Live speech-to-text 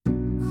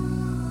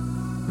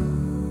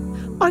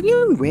Are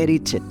you ready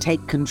to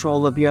take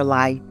control of your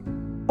life?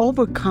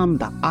 Overcome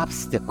the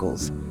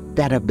obstacles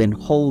that have been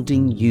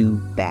holding you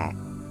back.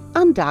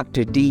 I'm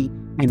Dr. D,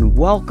 and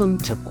welcome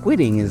to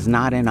Quitting is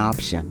Not an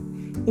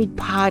Option, a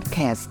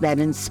podcast that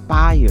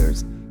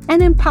inspires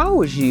and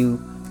empowers you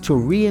to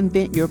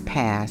reinvent your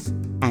past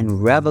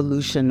and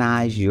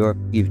revolutionize your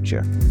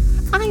future.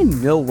 I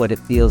know what it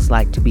feels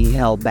like to be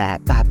held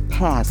back by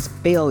past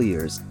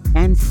failures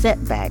and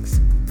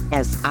setbacks,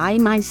 as I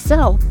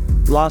myself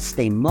lost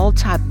a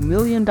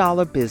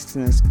multi-million-dollar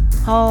business,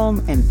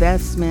 home,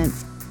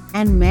 investments,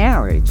 and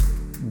marriage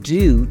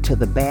due to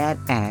the bad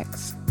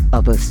acts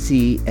of a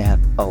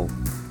CFO.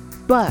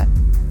 But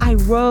I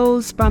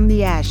rose from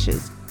the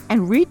ashes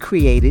and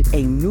recreated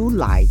a new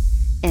life,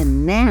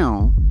 and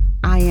now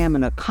I am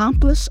an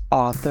accomplished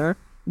author,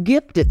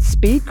 gifted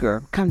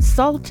speaker,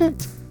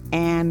 consultant,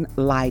 and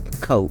life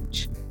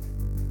coach.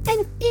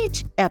 In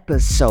each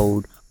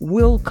episode,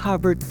 we'll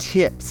cover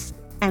tips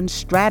and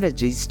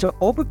strategies to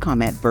overcome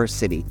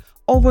adversity,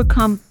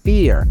 overcome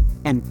fear,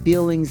 and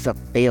feelings of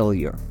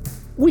failure.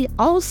 We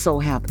also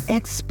have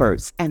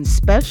experts and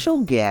special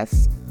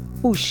guests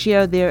who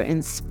share their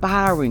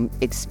inspiring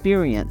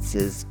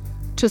experiences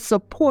to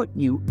support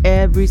you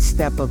every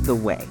step of the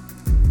way.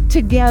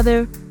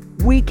 Together,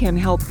 we can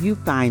help you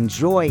find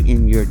joy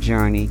in your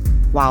journey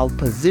while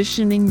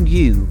positioning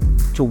you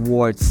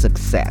towards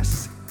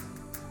success.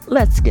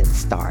 Let's get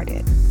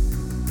started.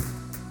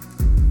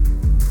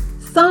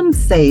 Some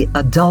say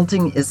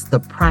adulting is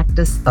the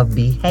practice of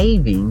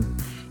behaving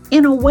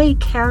in a way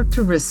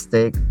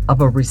characteristic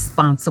of a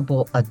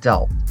responsible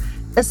adult,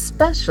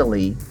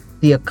 especially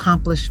the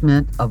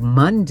accomplishment of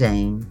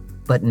mundane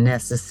but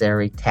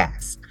necessary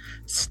tasks.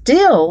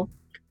 Still,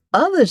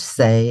 others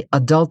say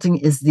adulting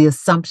is the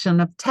assumption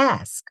of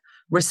tasks,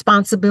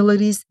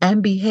 responsibilities,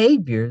 and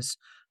behaviors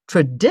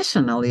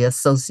traditionally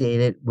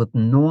associated with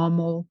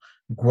normal,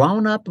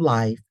 grown-up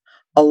life,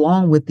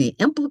 along with the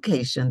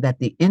implication that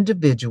the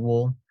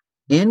individual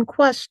in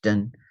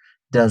question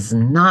does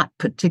not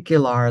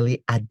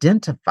particularly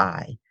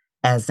identify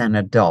as an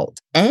adult,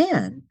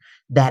 and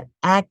that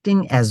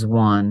acting as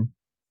one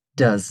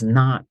does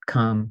not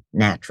come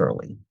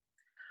naturally.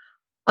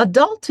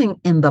 Adulting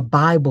in the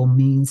Bible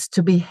means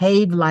to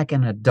behave like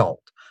an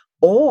adult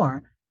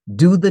or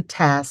do the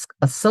task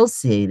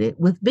associated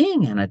with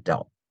being an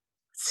adult.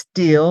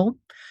 Still,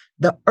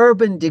 the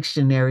Urban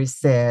Dictionary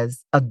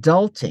says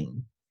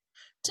adulting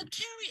to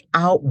carry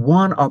out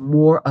one or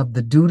more of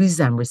the duties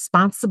and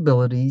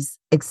responsibilities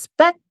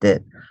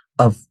expected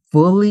of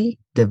fully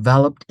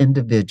developed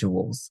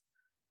individuals,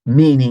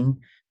 meaning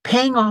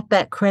paying off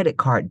that credit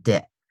card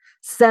debt,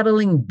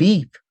 settling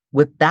beef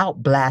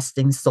without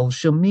blasting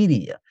social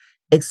media,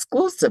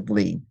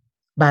 exclusively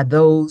by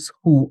those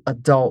who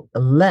adult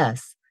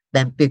less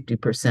than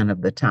 50%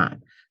 of the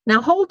time.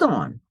 Now, hold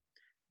on.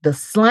 The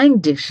Slang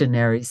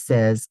Dictionary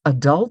says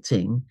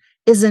adulting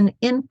is an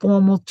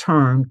informal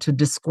term to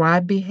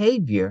describe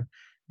behavior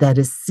that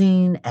is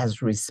seen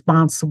as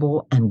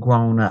responsible and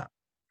grown up.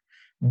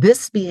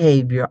 This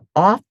behavior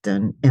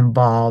often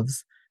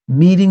involves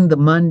meeting the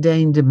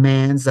mundane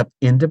demands of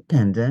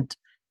independent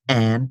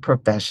and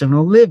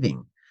professional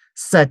living,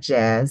 such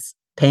as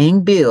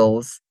paying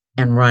bills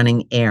and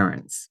running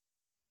errands.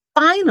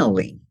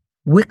 Finally,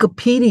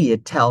 Wikipedia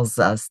tells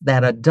us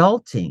that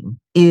adulting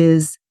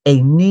is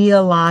a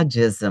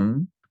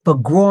neologism for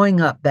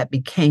growing up that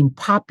became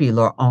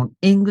popular on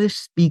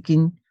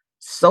English-speaking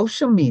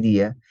social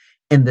media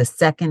in the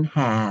second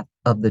half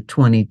of the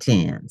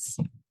 2010s.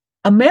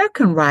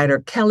 American writer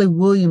Kelly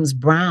Williams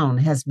Brown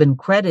has been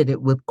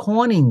credited with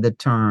coining the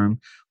term,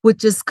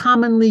 which is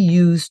commonly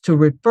used to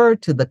refer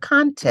to the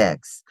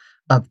context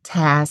of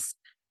tasks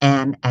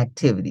and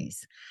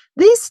activities.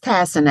 These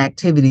tasks and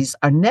activities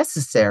are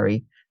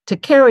necessary to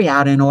carry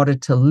out in order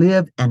to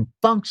live and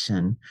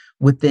function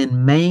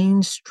within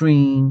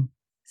mainstream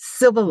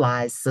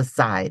civilized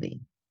society,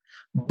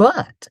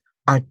 but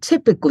are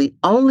typically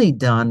only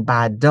done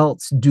by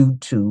adults due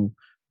to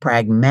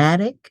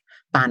pragmatic,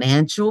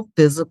 financial,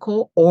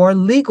 physical, or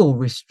legal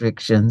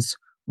restrictions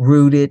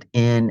rooted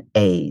in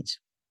age.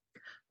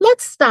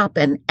 Let's stop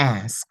and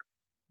ask,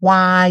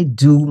 why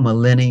do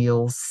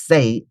millennials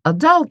say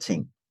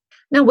adulting?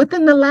 Now,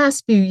 within the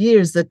last few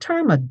years, the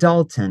term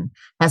adulting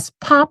has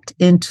popped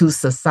into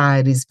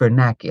society's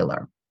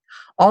vernacular.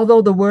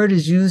 Although the word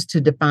is used to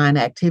define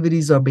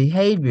activities or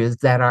behaviors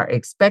that are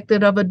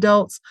expected of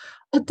adults,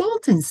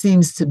 adulting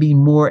seems to be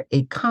more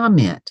a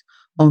comment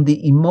on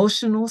the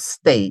emotional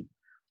state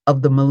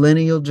of the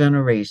millennial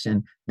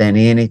generation than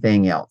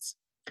anything else.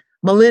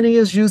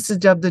 Millennials'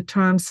 usage of the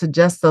term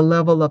suggests a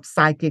level of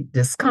psychic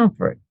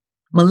discomfort.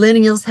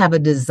 Millennials have a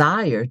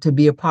desire to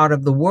be a part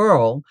of the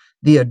world,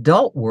 the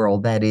adult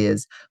world that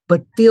is,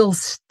 but feel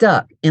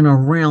stuck in a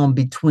realm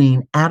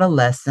between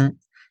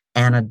adolescence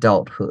and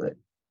adulthood.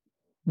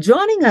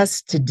 Joining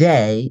us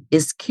today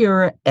is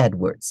Kira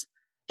Edwards,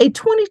 a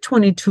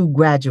 2022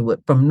 graduate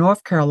from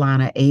North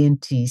Carolina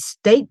A&T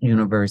State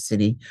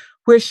University,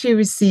 where she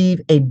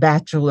received a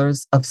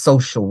bachelor's of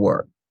social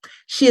work.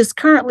 She is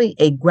currently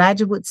a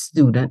graduate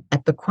student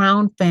at the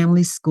Crown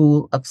Family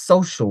School of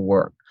Social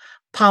Work,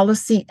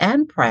 Policy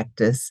and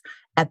Practice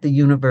at the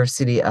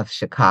University of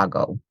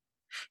Chicago.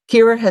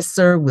 Kira has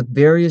served with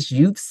various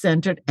youth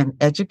centered and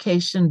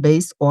education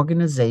based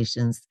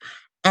organizations,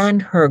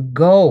 and her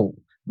goal,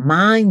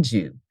 mind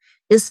you,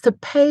 is to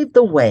pave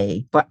the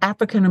way for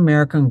African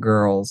American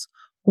girls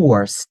who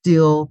are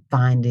still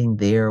finding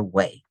their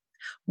way.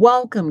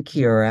 Welcome,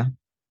 Kira.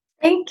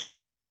 Thank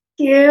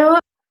you.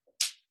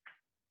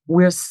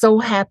 We're so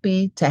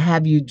happy to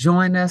have you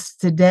join us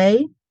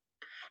today.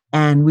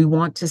 And we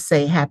want to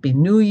say Happy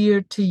New Year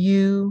to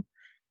you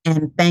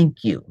and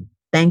thank you.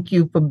 Thank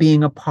you for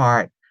being a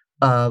part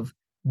of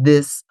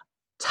this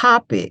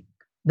topic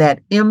that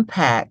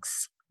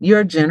impacts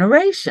your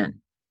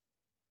generation.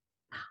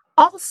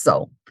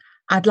 Also,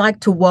 I'd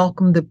like to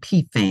welcome the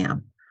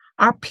PFAM.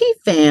 Our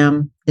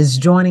PFAM is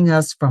joining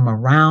us from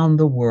around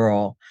the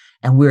world,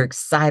 and we're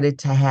excited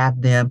to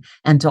have them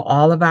and to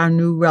all of our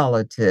new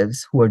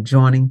relatives who are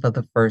joining for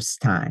the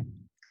first time.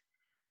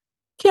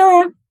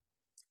 Kara,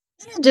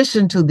 in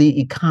addition to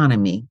the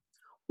economy,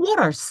 what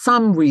are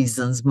some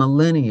reasons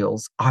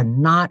millennials are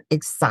not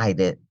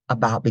excited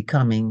about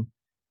becoming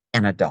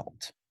an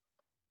adult?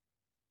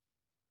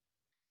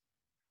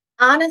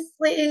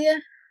 Honestly,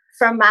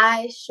 from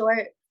my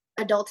short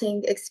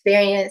adulting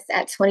experience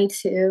at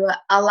 22,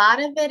 a lot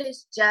of it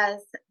is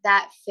just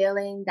that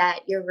feeling that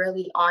you're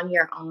really on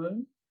your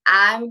own.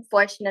 I'm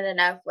fortunate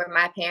enough where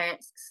my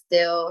parents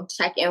still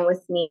check in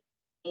with me.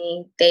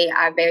 They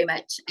are very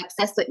much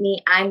obsessed with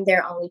me. I'm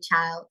their only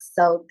child.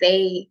 So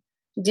they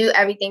do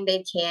everything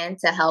they can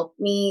to help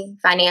me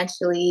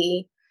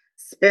financially,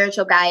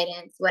 spiritual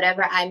guidance,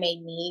 whatever I may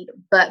need.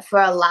 But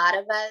for a lot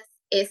of us,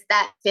 it's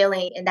that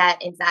feeling and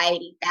that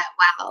anxiety that,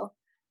 wow,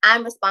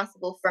 I'm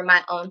responsible for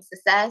my own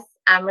success.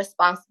 I'm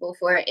responsible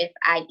for if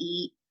I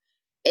eat,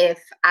 if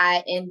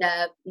I end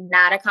up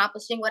not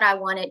accomplishing what I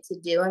wanted to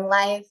do in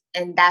life.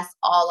 And that's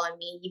all on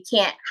me. You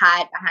can't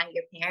hide behind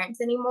your parents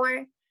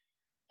anymore.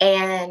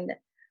 And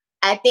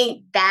I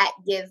think that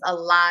gives a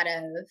lot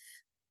of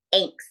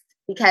angst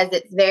because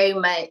it's very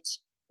much,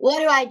 what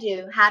do I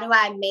do? How do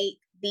I make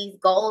these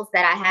goals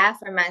that I have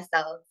for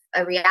myself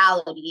a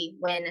reality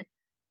when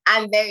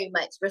I'm very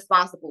much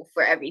responsible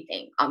for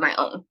everything on my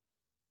own?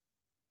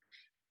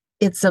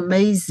 It's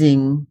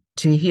amazing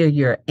to hear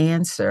your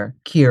answer,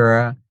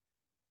 Kira.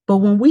 But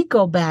when we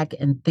go back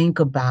and think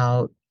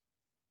about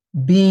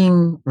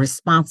being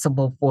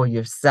responsible for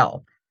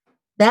yourself,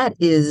 that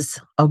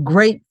is a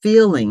great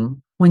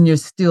feeling when you're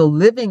still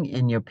living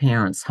in your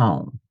parents'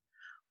 home.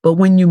 But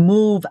when you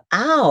move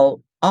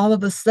out, all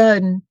of a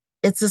sudden,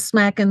 it's a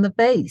smack in the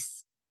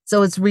face.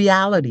 So it's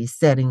reality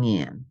setting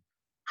in.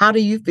 How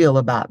do you feel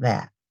about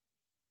that?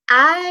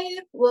 I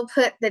will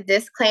put the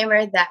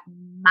disclaimer that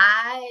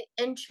my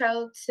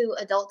intro to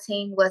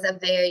adulting was a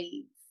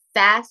very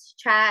fast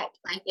track.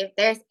 Like if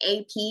there's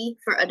AP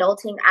for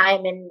adulting,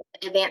 I'm in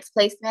advanced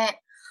placement.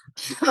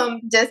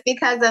 Just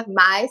because of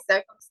my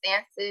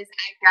circumstances,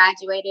 I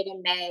graduated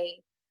in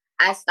May.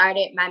 I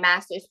started my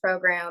master's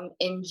program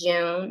in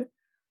June.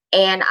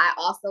 And I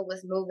also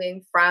was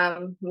moving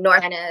from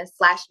North Carolina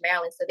slash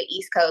Maryland, so the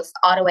East Coast,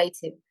 all the way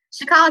to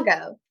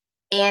Chicago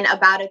in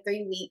about a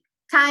 3 week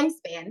time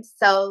span.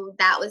 So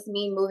that was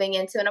me moving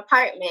into an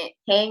apartment,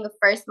 paying the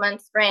first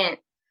month's rent,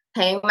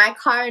 paying my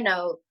car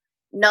note,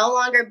 no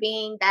longer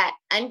being that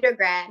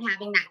undergrad,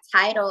 having that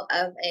title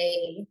of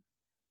a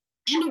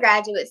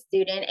undergraduate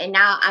student. And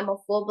now I'm a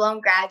full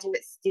blown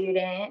graduate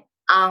student.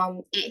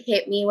 It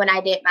hit me when I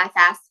did my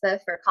FAFSA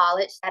for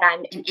college that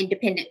I'm an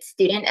independent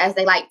student, as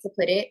they like to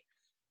put it.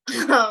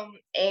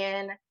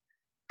 And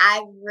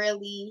I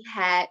really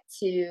had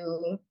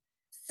to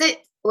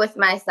sit with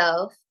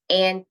myself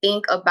and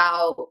think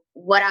about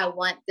what I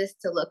want this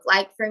to look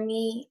like for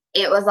me.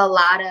 It was a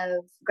lot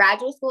of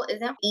graduate school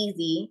isn't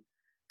easy.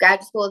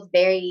 Graduate school is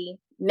very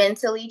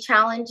mentally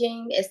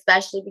challenging,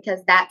 especially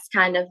because that's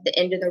kind of the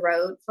end of the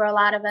road for a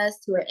lot of us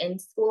who are in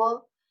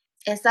school.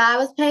 And so I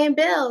was paying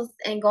bills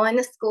and going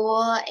to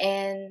school,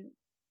 and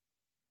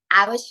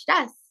I was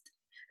stressed.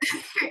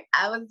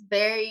 I was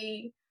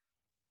very,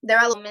 there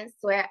were moments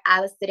where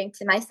I was sitting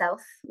to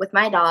myself with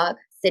my dog,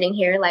 sitting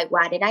here like,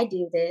 why did I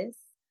do this?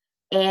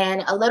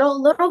 And a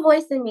little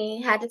voice in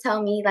me had to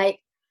tell me, like,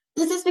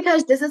 this is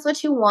because this is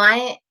what you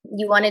want.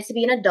 You wanted to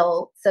be an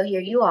adult, so here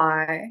you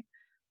are.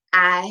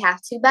 I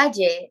have to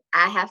budget.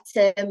 I have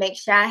to make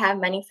sure I have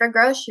money for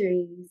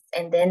groceries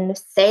and then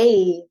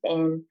save,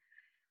 and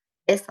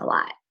it's a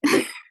lot.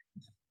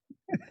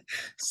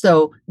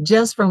 So,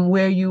 just from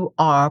where you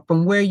are,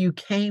 from where you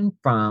came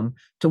from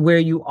to where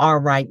you are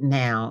right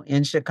now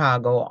in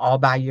Chicago, all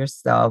by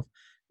yourself,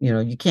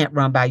 you can't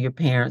run by your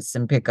parents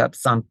and pick up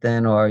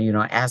something or,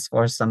 ask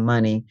for some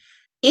money.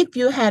 If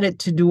you had it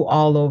to do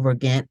all over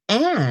again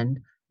and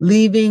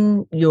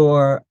leaving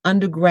your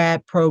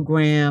undergrad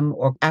program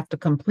or after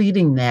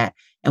completing that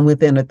and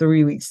within a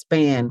 3 week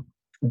span,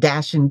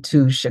 dashing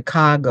to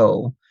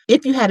Chicago,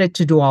 if you had it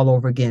to do all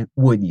over again,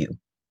 would you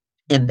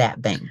in that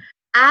vein?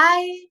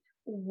 I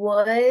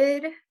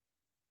would,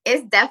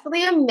 It's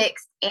definitely a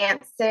mixed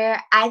answer.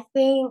 I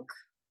think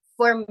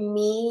for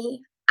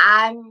me,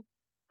 I'm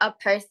a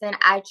person,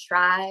 I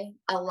try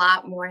a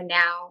lot more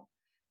now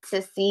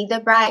to see the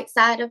bright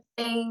side of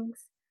things,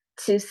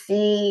 to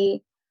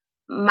see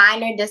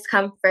minor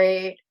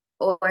discomfort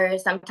or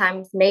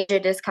sometimes major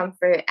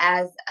discomfort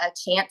as a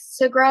chance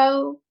to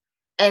grow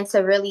and to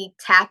really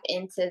tap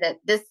into that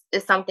this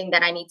is something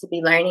that I need to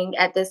be learning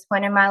at this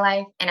point in my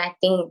life. And I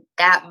think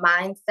that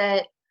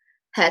mindset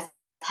has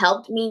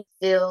helped me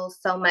feel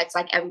so much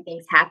like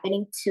everything's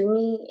happening to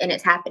me and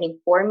it's happening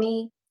for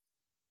me.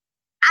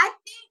 I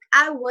think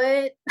I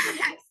would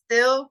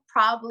still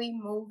probably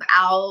move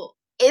out.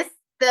 It's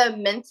the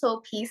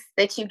mental peace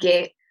that you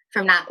get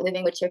from not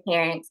living with your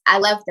parents. I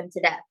love them to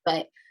death,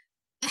 but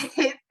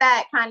it's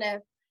that kind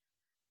of,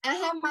 I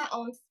have my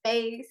own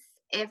space.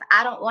 If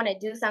I don't want to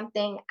do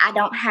something, I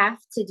don't have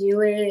to do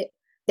it.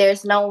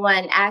 There's no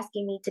one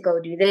asking me to go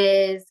do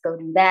this, go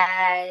do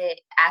that,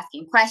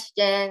 asking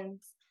questions.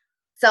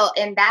 So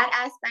in that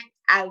aspect,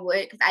 I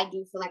would, because I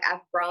do feel like I've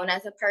grown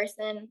as a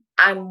person.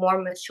 I'm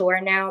more mature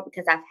now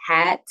because I've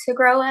had to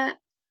grow up.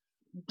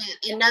 But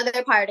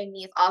another part of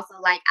me is also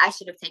like, I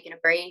should have taken a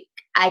break.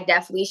 I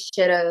definitely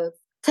should have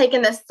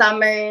taken the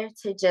summer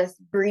to just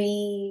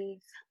breathe,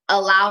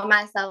 allow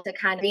myself to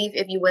kind of grieve,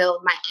 if you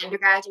will, my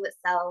undergraduate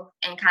self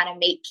and kind of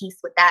make peace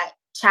with that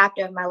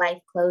chapter of my life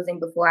closing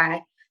before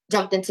I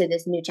jumped into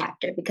this new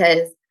chapter,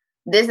 because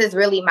this is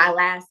really my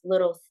last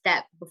little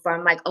step before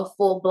I'm like a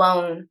full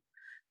blown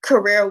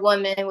career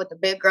woman with a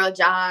big girl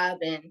job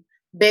and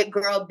big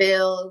girl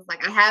bills.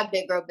 Like I have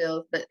big girl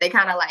bills, but they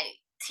kind of like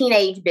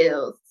teenage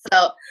bills.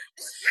 So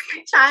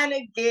trying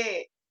to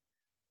get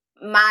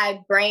my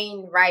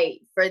brain right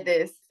for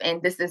this.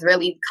 And this is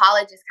really,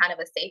 college is kind of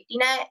a safety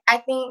net, I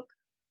think.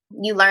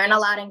 You learn a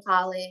lot in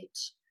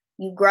college.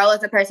 You grow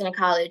as a person in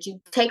college. You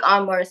take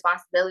on more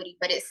responsibility,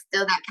 but it's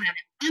still that kind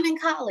of, I'm in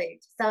college.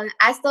 So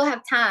I still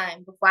have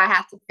time before I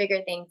have to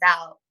figure things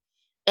out.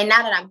 And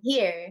now that I'm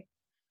here,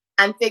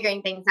 I'm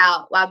figuring things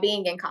out while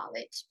being in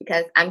college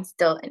because I'm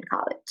still in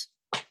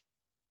college.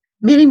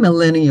 Many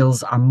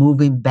millennials are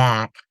moving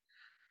back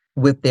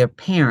with their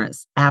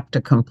parents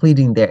after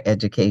completing their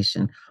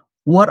education.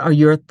 What are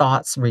your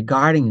thoughts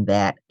regarding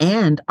that?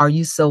 And are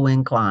you so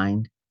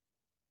inclined?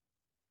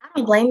 I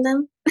don't blame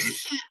them.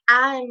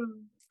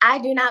 I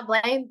do not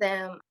blame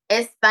them.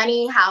 It's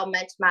funny how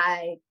much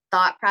my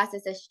thought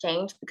process has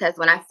changed because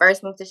when I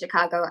first moved to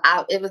Chicago,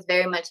 it was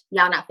very much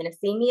y'all not gonna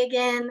see me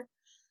again.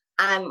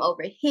 I'm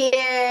over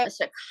here, a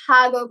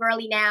Chicago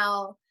girly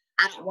now.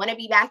 I don't want to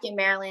be back in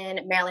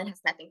Maryland. Maryland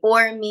has nothing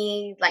for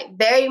me, like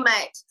very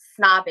much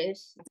snobbish.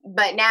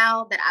 But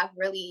now that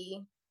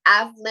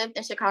I've lived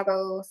in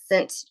Chicago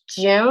since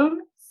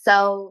June.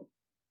 So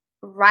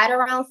right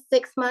around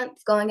 6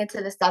 months, going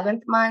into the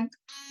seventh month,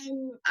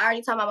 I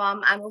already told my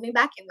mom I'm moving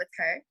back in with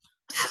her.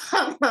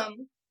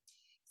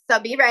 So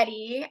be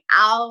ready.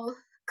 I'll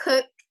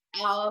cook,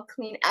 I'll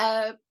clean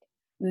up.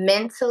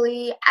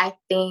 Mentally, I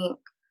think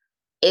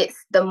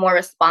it's the more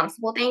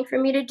responsible thing for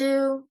me to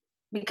do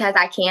because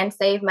I can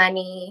save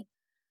money.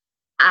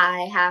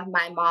 I have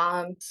my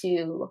mom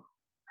to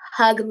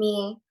hug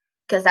me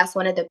because that's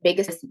one of the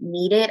biggest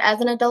needed as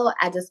an adult.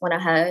 I just want to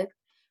hug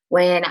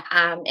when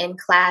I'm in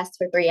class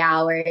for 3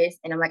 hours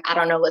and I'm like, I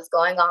don't know what's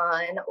going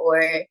on,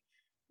 or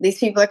these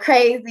people are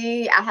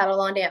crazy. I had a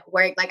long day at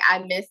work. Like I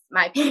miss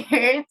my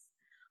parents.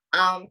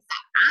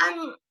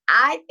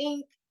 I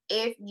think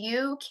if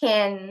you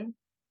can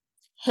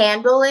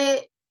handle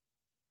it,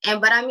 and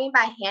what I mean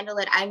by handle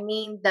it, I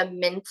mean the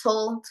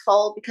mental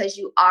toll, because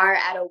you are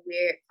at a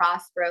weird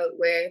crossroad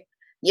where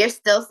you're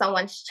still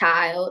someone's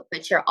child,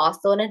 but you're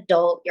also an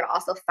adult. You're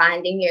also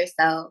finding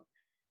yourself.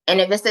 And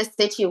if it's a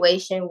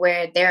situation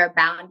where there are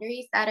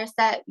boundaries that are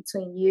set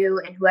between you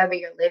and whoever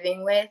you're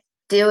living with,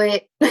 do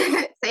it.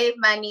 Save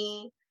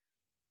money.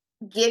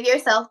 Give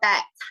yourself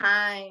that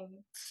time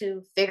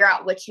to figure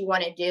out what you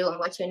want to do and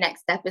what your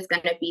next step is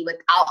going to be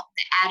without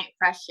the added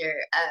pressure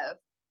of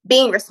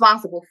being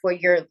responsible for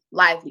your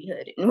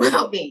livelihood and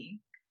well-being.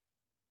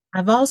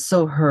 I've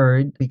also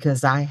heard,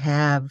 because I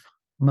have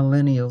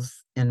millennials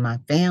in my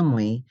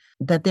family,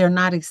 that they're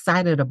not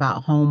excited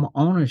about home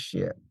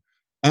ownership.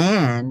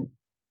 And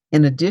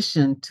in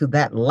addition to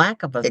that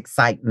lack of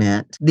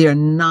excitement, they're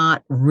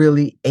not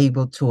really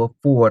able to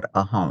afford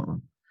a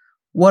home.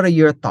 What are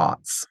your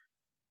thoughts?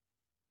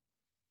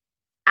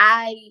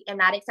 I am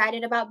not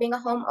excited about being a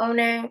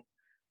homeowner.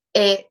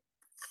 It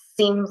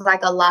seems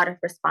like a lot of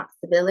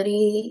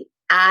responsibility.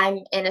 I'm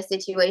in a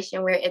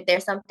situation where if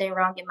there's something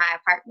wrong in my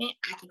apartment,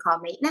 I can call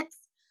maintenance.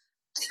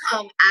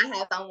 I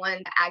have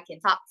someone that I can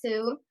talk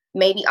to,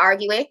 maybe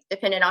argue with,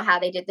 depending on how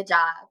they did the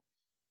job.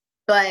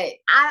 But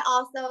I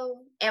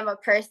also am a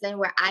person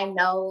where I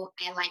know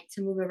I like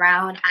to move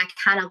around. I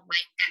kind of like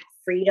that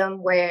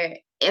freedom where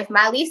if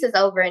my lease is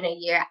over in a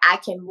year, I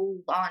can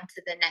move on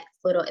to the next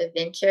little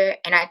adventure.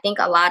 And I think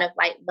a lot of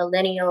like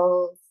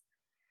millennials,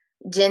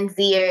 Gen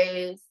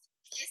Zers,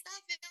 it's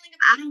that feeling of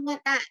I don't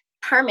want that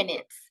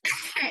permanence.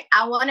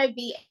 I want to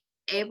be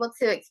able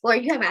to explore.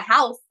 You have a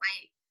house,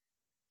 like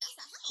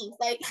house.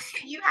 Like,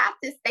 you have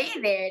to stay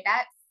there.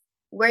 That's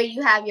where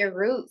you have your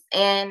roots.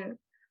 And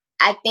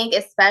I think,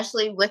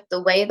 especially with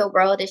the way the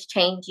world is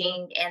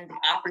changing and the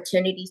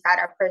opportunities that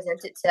are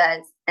presented to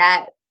us,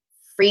 that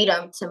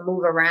freedom to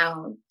move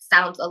around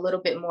sounds a little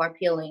bit more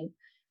appealing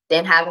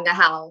than having a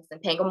house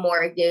and paying a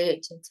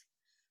mortgage. And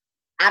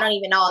I don't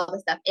even know all the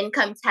stuff,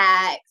 income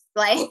tax.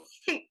 Like,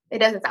 it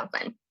doesn't sound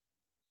fun.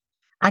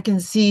 I can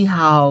see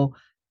how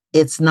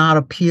it's not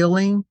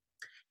appealing.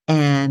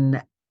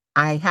 And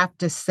I have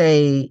to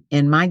say,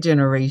 in my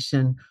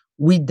generation,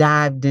 we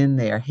dived in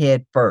there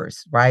head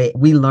first, right?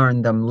 We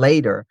learned them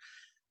later.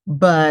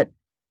 But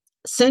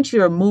since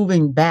you're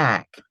moving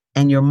back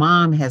and your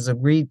mom has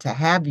agreed to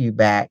have you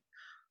back,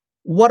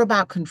 what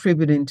about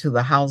contributing to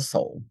the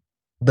household?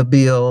 The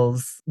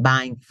bills,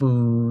 buying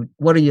food.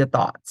 What are your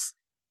thoughts?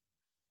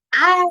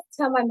 I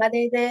tell my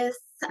mother this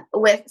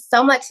with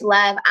so much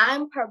love.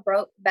 I'm her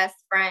broke best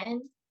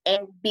friend.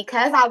 And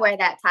because I wear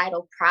that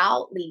title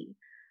proudly,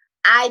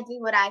 I do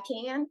what I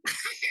can.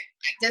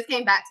 I just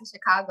came back to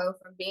Chicago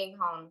from being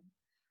home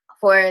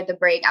for the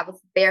break. I was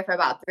there for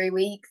about 3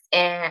 weeks,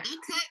 and I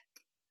cook,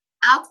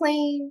 I'll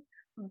clean,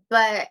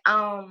 but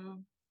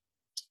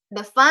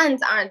the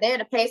funds aren't there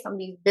to pay some of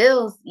these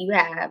bills you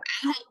have. I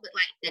help with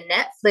like the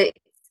Netflix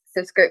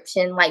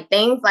subscription, like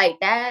things like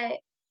that.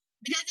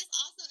 Because it's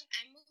also, if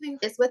I'm moving,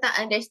 it's with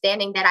the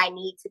understanding that I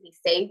need to be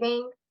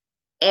saving.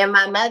 And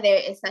my mother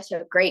is such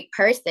a great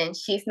person.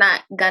 She's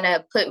not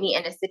gonna put me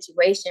in a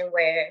situation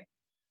where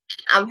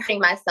I'm hurting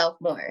myself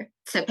more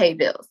to pay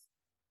bills.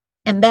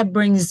 And that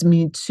brings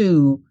me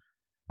to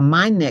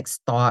my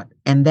next thought,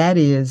 and that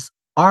is,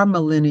 are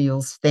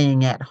millennials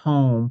staying at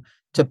home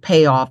to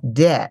pay off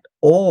debt,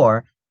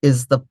 or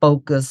is the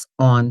focus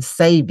on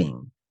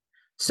saving?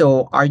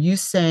 So, are you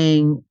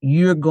saying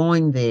you're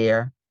going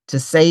there to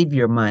save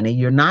your money?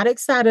 You're not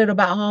excited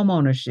about home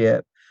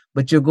ownership,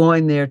 but you're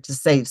going there to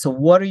save. So,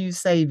 what are you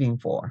saving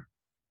for?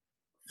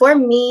 For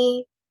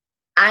me,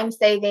 I'm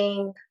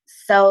saving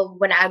so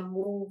when I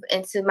move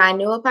into my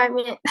new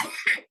apartment,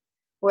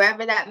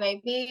 wherever that may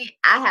be,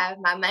 I have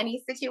my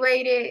money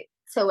situated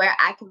to where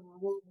I can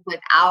move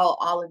without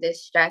all of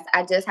this stress.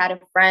 I just had a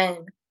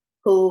friend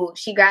who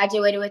she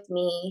graduated with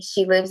me.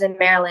 She lives in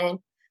Maryland.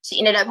 She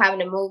ended up having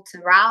to move to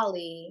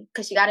Raleigh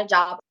because she got a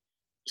job.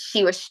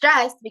 She was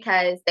stressed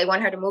because they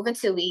want her to move in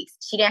 2 weeks.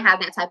 She didn't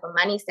have that type of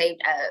money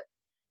saved up.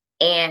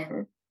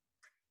 And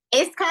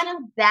it's kind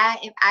of that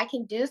if I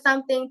can do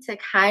something to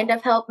kind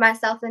of help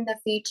myself in the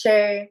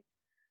future.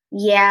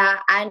 Yeah,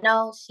 I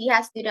know she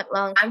has student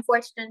loans. I'm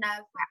fortunate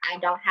enough where I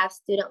don't have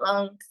student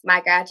loans.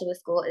 My graduate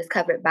school is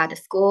covered by the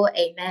school.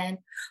 Amen.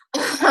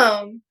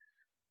 um,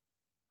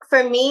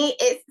 for me,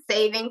 it's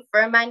saving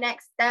for my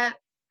next step.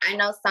 I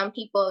know some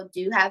people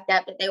do have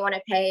debt that they want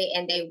to pay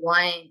and they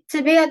want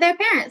to be at their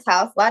parents'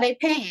 house while they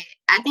pay it.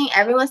 I think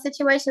everyone's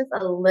situation is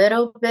a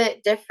little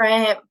bit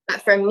different.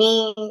 But for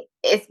me,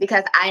 it's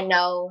because I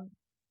know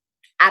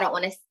I don't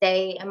want to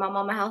stay in my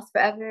mama's house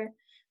forever.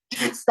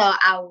 So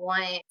I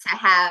want to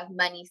have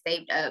money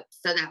saved up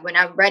so that when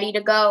I'm ready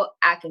to go,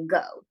 I can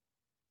go.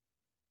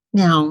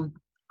 Now,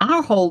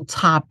 our whole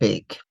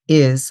topic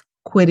is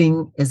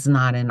quitting is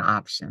not an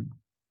option.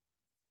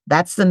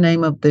 That's the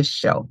name of this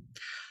show.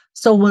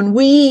 So when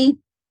we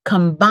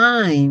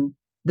combine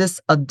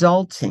this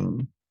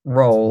adulting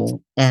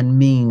role and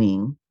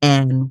meaning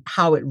and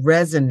how it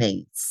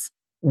resonates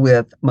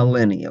with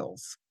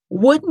millennials,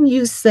 wouldn't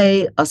you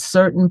say a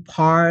certain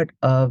part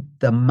of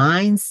the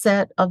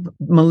mindset of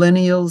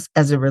millennials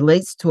as it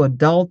relates to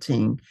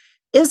adulting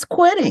is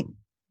quitting?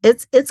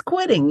 It's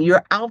quitting.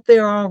 You're out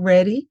there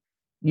already.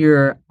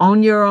 You're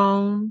on your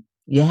own.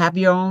 You have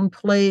your own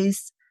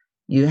place.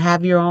 You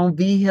have your own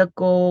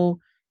vehicle.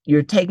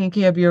 You're taking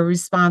care of your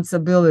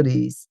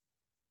responsibilities.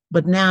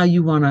 But now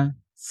you want to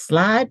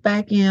slide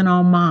back in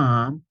on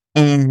mom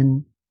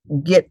and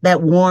get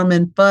that warm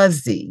and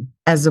fuzzy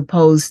as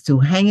opposed to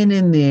hanging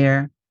in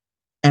there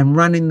and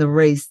running the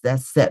race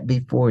that's set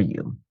before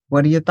you.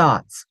 What are your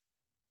thoughts?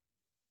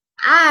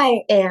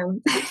 I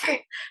am.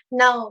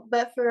 No,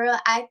 but for real,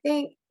 I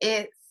think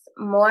it's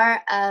more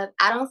of,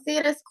 I don't see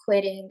it as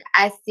quitting.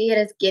 I see it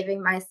as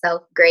giving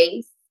myself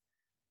grace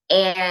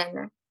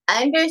and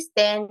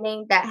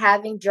understanding that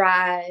having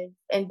drive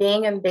and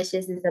being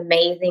ambitious is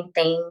amazing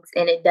things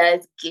and it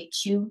does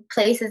get you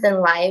places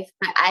in life.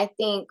 But I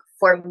think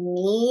for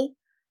me,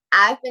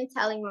 I've been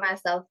telling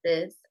myself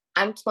this.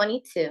 I'm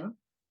 22.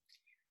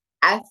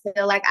 I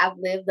feel like I've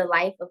lived the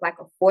life of like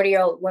a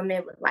 40-year-old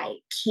woman with like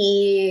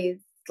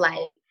kids.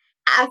 Like,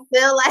 I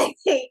feel like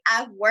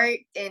I've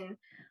worked and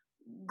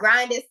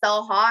grinded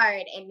so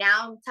hard. And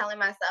now I'm telling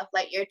myself,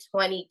 like, you're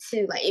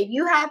 22. Like, if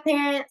you have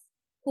parents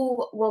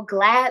who will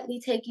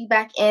gladly take you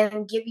back in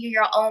and give you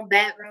your own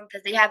bedroom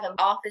because they have an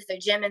office or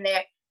gym in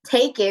there,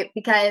 take it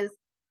because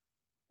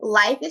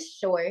life is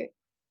short.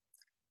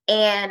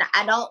 And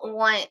I don't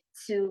want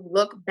to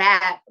look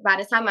back by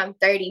the time I'm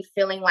 30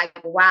 feeling like,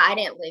 wow, I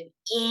didn't live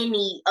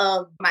any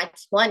of my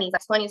 20s.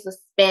 My 20s was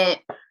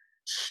spent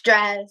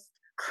stressed,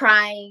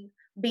 crying,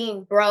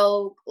 being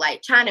broke,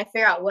 like trying to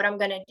figure out what I'm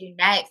gonna do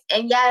next.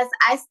 And yes,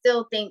 I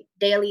still think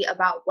daily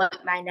about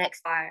what my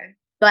next are,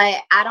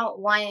 but I don't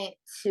want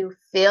to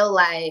feel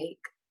like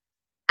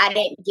I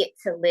didn't get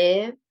to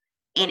live.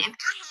 And if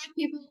I have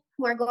people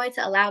who are going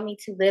to allow me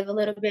to live a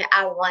little bit,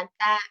 I want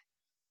that.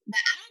 But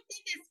I don't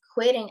think it's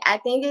quitting. I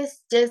think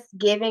it's just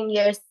giving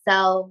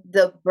yourself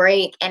the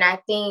break. And I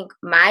think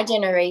my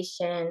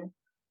generation,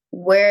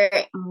 we're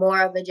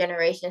more of a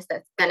generation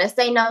that's gonna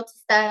say no to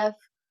stuff.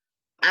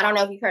 I don't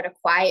know if you've heard of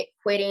quiet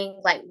quitting.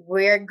 Like,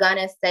 we're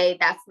gonna say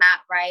that's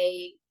not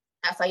right.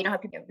 That's why you don't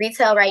have people in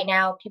retail right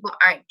now. People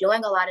aren't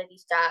doing a lot of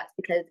these jobs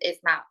because it's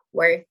not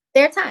worth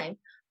their time.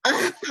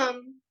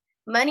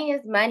 Money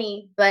is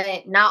money,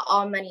 but not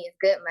all money is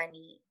good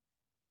money.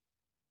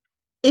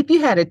 If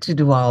you had it to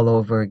do all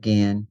over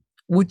again,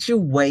 would you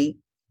wait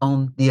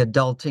on the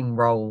adulting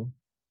role?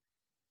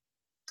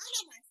 I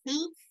know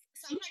myself,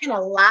 so I'm not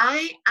gonna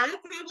lie. I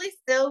probably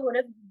still would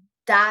have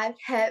dived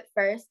head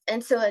first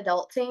into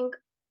adulting.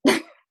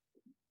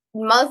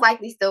 Most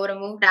likely still would have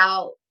moved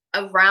out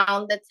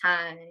around the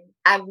time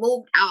I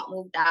moved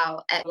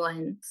out at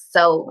once.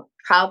 So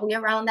probably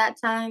around that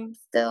time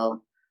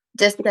still,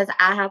 just because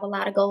I have a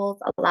lot of goals,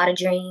 a lot of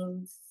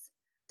dreams,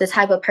 the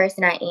type of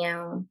person I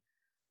am.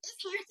 It's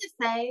hard to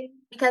say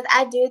because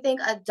I do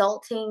think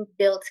adulting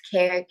builds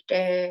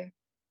character.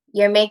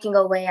 You're making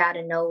a way out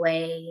of no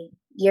way.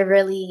 You're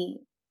really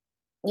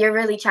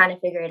trying to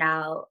figure it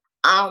out.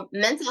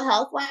 Mental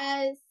health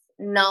wise,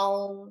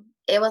 no,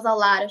 it was a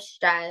lot of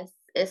stress.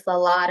 It's a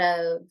lot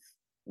of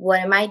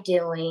what am I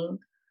doing?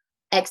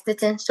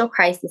 Existential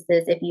crises,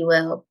 if you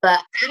will. But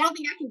I don't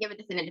think I can give a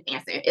definitive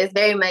answer. It's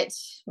very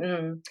much.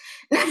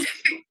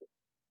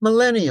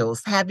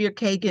 Millennials have your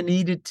cake and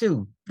eat it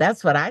too.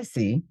 That's what I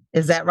see.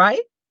 Is that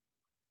right?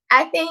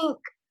 I think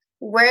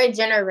we're a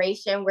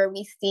generation where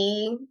we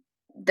see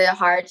the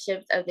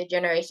hardships of the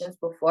generations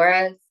before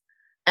us.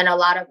 And a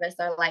lot of us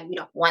are like, we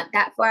don't want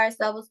that for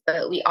ourselves,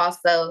 but we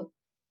also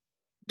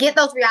get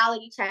those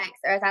reality checks,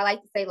 or as I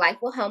like to say, life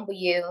will humble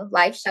you.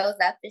 Life shows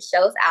up, it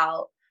shows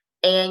out.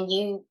 And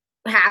you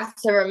have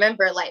to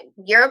remember, like,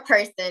 you're a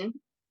person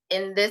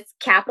in this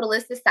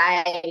capitalist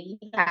society.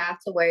 You have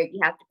to work,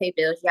 you have to pay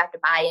bills, you have to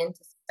buy into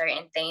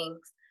certain things.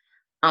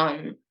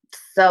 Um,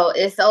 so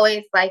it's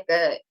always like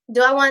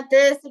do I want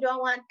this or do I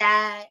want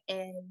that?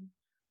 And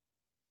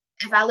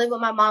if I live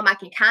with my mom, I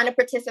can kind of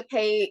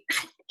participate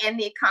in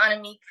the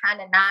economy, kind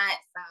of not.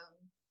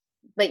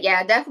 But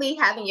yeah, definitely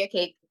having your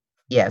cake.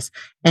 Yes.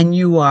 And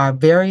you are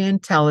very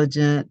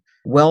intelligent,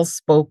 well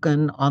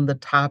spoken on the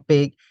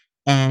topic,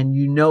 and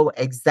you know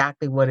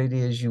exactly what it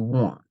is you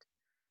want.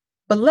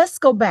 But let's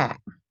go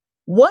back.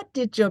 What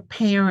did your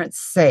parents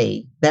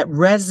say that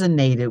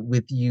resonated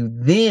with you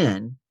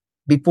then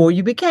before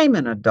you became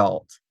an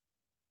adult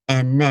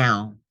and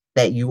now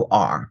that you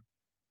are?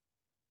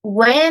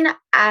 When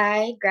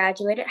I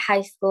graduated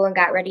high school and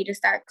got ready to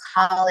start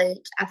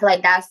college, I feel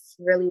like that's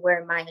really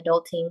where my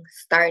adulting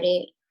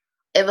started.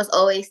 It was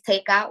always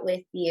take out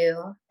with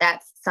you.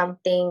 That's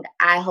something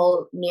I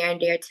hold near and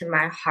dear to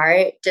my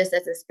heart, just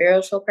as a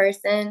spiritual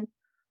person.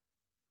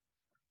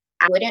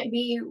 I wouldn't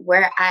be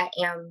where I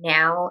am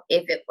now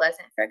if it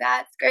wasn't for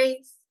God's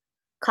grace.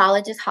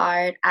 College is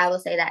hard. I will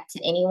say that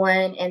to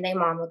anyone and their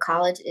mama.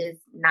 College is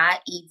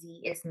not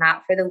easy. It's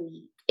not for the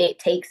weak. It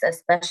takes a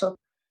special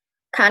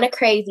kind of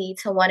crazy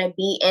to want to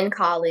be in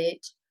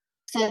college.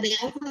 So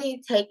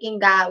definitely taking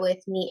God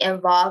with me,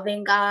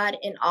 involving God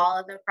in all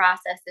of the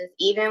processes,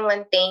 even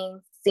when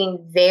things seem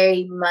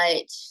very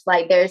much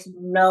like there's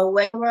no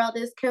way in the world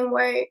this can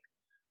work.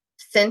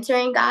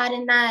 Centering God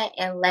in that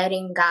and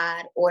letting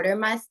God order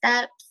my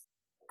steps.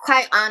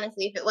 Quite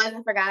honestly, if it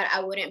wasn't for God,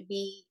 I wouldn't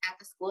be at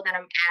the school that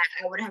I'm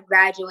at. I wouldn't have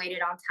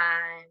graduated on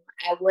time.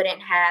 I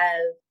wouldn't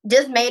have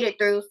just made it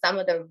through some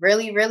of the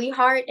really, really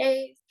hard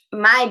days.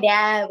 My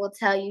dad will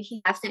tell you,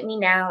 he laughs at me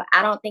now.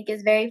 I don't think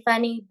it's very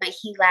funny, but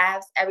he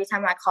laughs every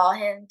time I call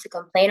him to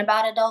complain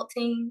about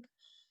adulting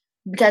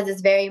because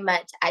it's very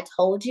much, I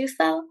told you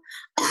so.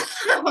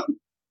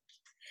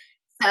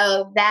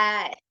 So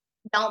that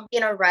don't be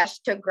in a rush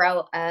to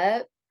grow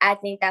up. I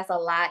think that's a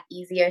lot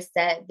easier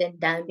said than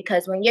done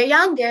because when you're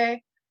younger,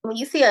 when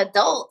you see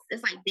adults,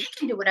 it's like they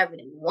can do whatever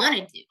they want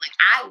to do. Like,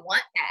 I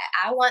want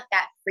that. I want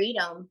that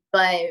freedom,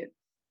 but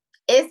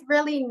it's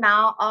really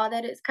not all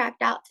that it's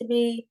cracked out to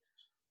be.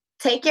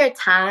 Take your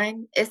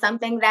time is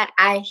something that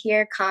I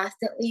hear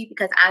constantly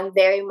because I'm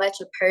very much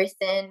a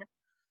person.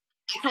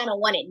 I kind of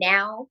want it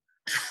now.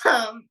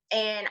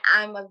 And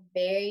I'm a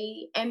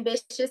very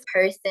ambitious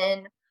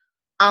person.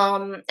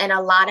 And a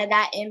lot of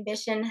that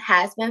ambition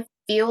has been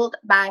fueled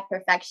by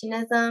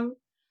perfectionism.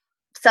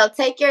 So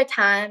take your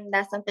time.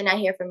 That's something I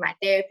hear from my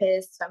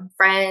therapist, from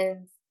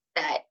friends,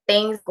 that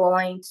things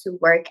going to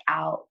work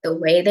out the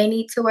way they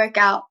need to work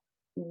out,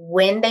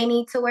 when they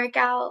need to work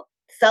out.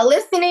 So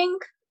listening,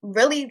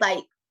 really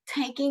like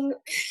taking,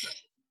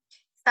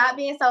 stop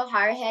being so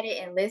hard headed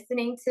and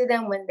listening to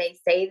them when they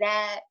say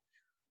that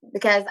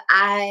because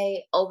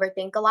I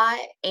overthink a lot.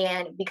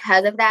 And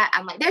because of that,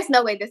 I'm like, there's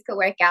no way this could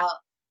work out.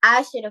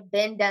 I should have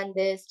been done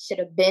this, should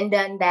have been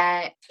done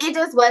that. It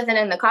just wasn't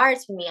in the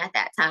cards for me at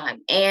that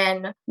time.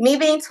 And me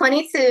being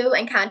 22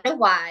 and kind of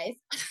wise,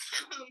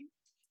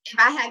 if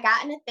I had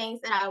gotten the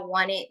things that I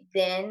wanted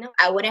then,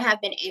 I wouldn't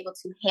have been able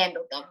to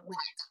handle them.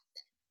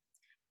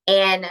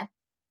 And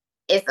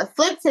it's a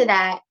flip to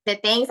that. The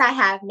things I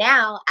have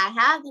now, I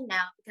have them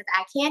now because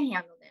I can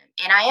handle them.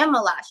 And I am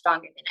a lot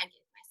stronger than I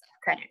give myself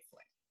credit for.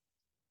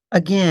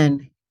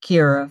 Again,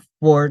 Kira,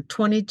 for a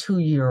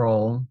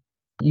 22-year-old,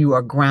 you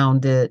are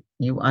grounded,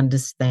 you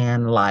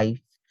understand life.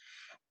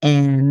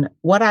 And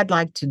what I'd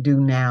like to do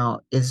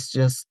now is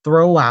just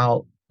throw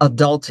out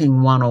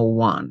Adulting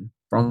 101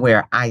 from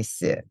where I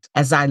sit.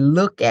 As I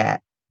look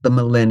at the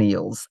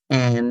millennials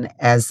and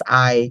as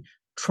I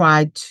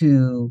try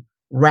to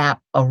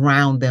wrap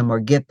around them or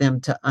get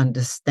them to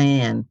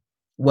understand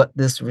what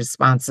this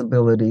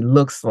responsibility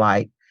looks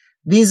like,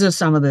 these are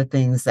some of the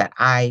things that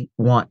I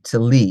want to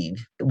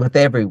leave with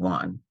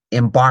everyone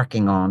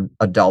embarking on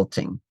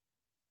adulting.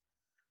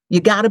 You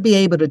got to be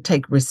able to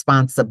take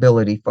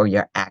responsibility for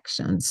your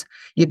actions.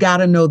 You got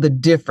to know the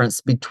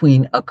difference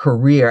between a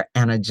career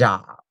and a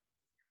job.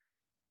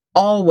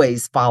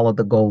 Always follow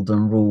the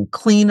golden rule.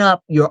 Clean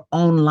up your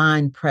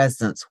online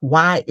presence.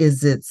 Why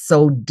is it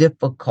so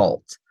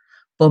difficult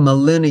for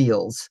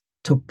millennials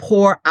to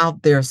pour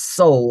out their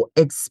soul,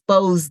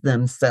 expose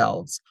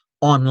themselves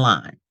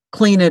online?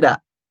 Clean it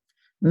up.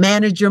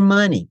 Manage your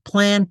money.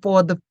 Plan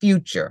for the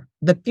future.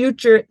 The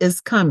future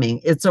is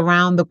coming. It's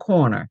around the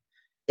corner.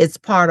 It's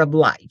part of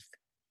life.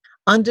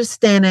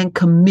 Understand and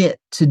commit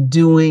to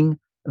doing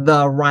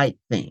the right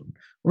thing.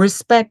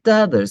 Respect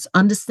others.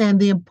 Understand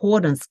the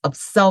importance of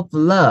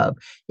self-love.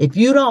 If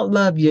you don't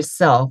love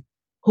yourself,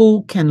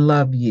 who can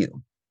love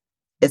you?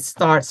 It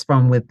starts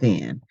from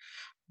within.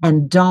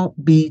 And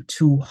don't be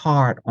too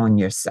hard on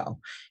yourself.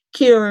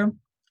 Kira,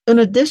 in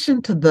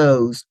addition to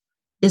those,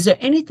 is there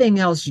anything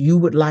else you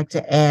would like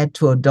to add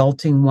to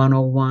Adulting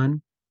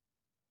 101?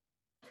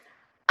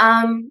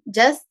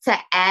 Just to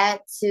add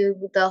to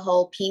the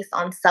whole piece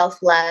on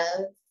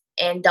self-love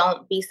and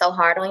don't be so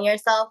hard on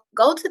yourself,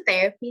 go to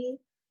therapy.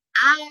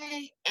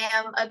 I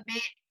am a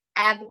big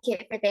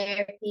advocate for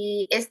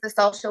therapy. It's the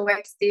social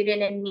work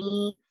student in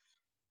me.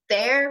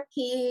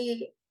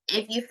 Therapy,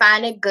 if you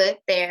find a good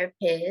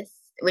therapist,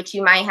 which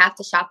you might have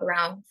to shop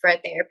around for a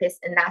therapist,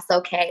 and that's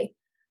okay,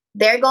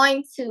 they're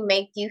going to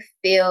make you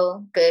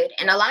feel good.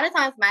 And a lot of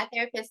times my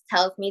therapist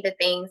tells me the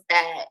things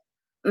that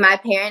my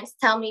parents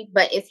tell me,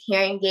 but it's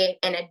hearing it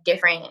in a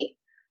different way.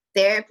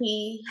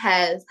 Therapy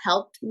has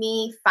helped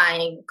me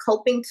find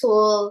coping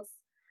tools,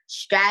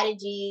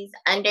 strategies,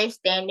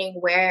 understanding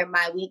where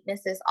my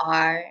weaknesses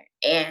are.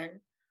 And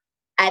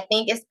I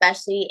think,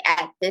 especially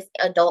at this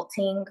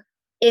adulting,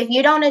 if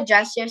you don't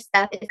address your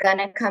stuff, it's going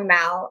to come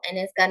out, and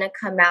it's going to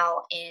come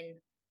out in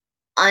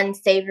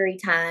unsavory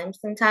times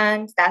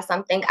sometimes. That's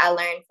something I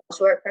learned from a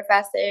short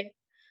professor.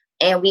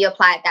 And we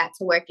applied that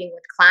to working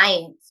with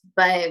clients.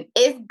 But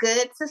it's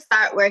good to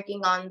start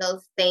working on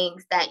those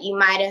things that you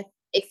might have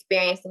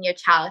experienced in your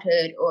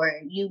childhood, or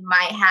you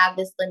might have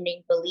this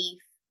limiting belief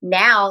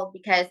now,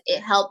 because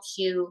it helps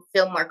you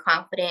feel more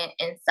confident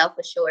and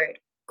self-assured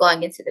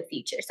going into the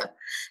future. So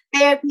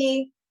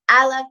therapy,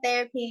 I love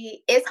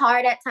therapy. It's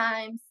hard at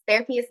times.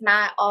 Therapy is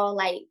not all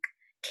like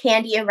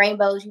candy and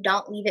rainbows. You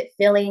don't leave it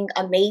feeling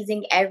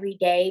amazing every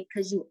day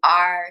because you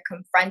are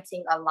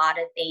confronting a lot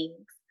of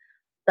things.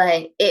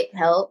 But it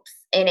helps,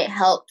 and it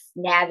helps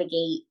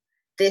navigate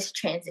this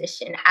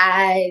transition.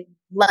 I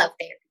love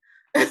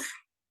therapy.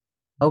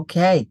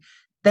 Okay.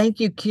 Thank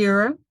you,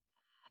 Kira.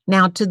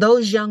 Now, to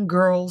those young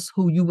girls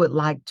who you would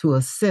like to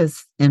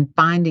assist in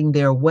finding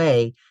their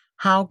way,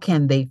 how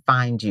can they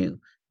find you?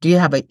 Do you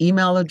have an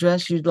email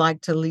address you'd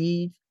like to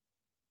leave?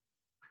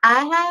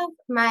 I have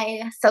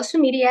my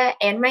social media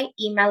and my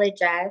email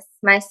address.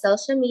 My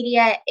social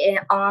media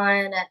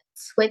on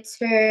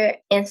Twitter,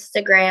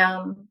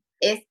 Instagram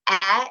is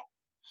at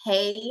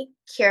Hey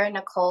Kira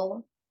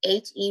Nicole,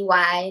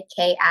 HeyKiraNicole.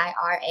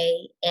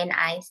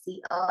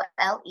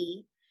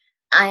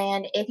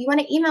 And if you want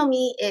to email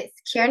me, it's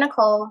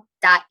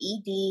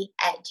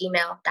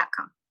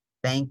kiranicole.ed@gmail.com.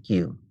 Thank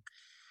you.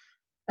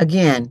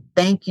 Again,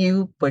 thank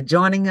you for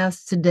joining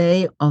us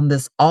today on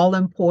this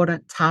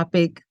all-important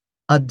topic,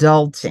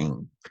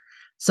 adulting.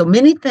 So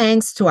many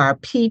thanks to our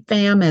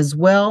PFAM as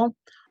well.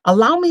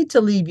 Allow me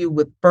to leave you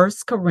with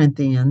 1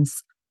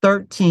 Corinthians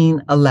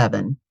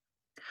 13:11.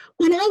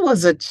 When I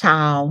was a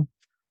child,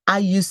 I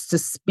used to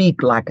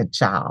speak like a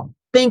child,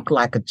 think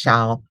like a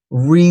child,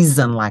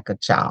 reason like a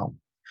child.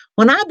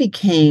 When I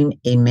became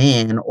a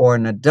man or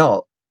an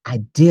adult, I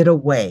did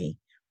away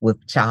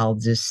with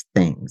childish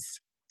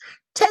things.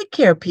 Take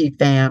care,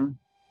 PFAM,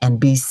 and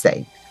be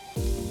safe.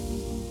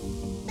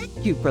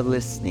 Thank you for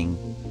listening.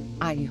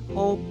 I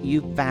hope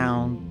you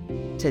found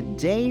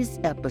today's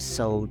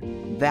episode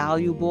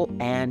valuable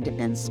and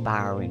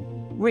inspiring.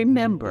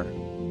 Remember,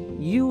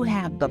 you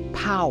have the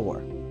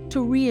power to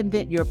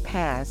reinvent your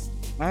past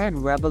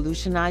and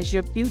revolutionize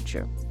your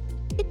future.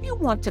 If you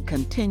want to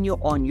continue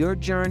on your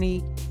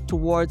journey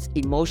towards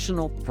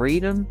emotional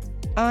freedom,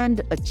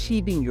 and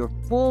achieving your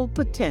full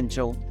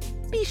potential,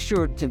 be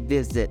sure to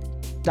visit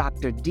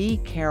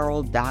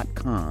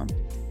drdcarroll.com.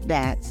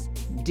 That's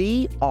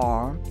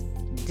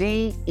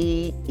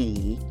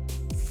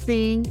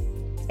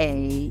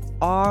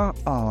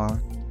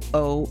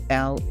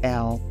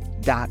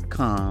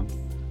DRDECARROLL.com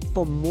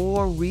for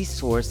more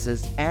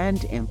resources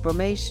and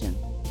information.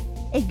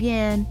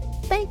 Again,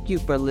 thank you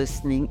for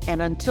listening,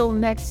 and until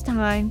next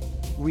time,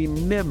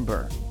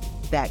 remember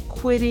that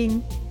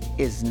quitting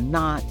is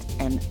not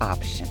an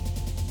option.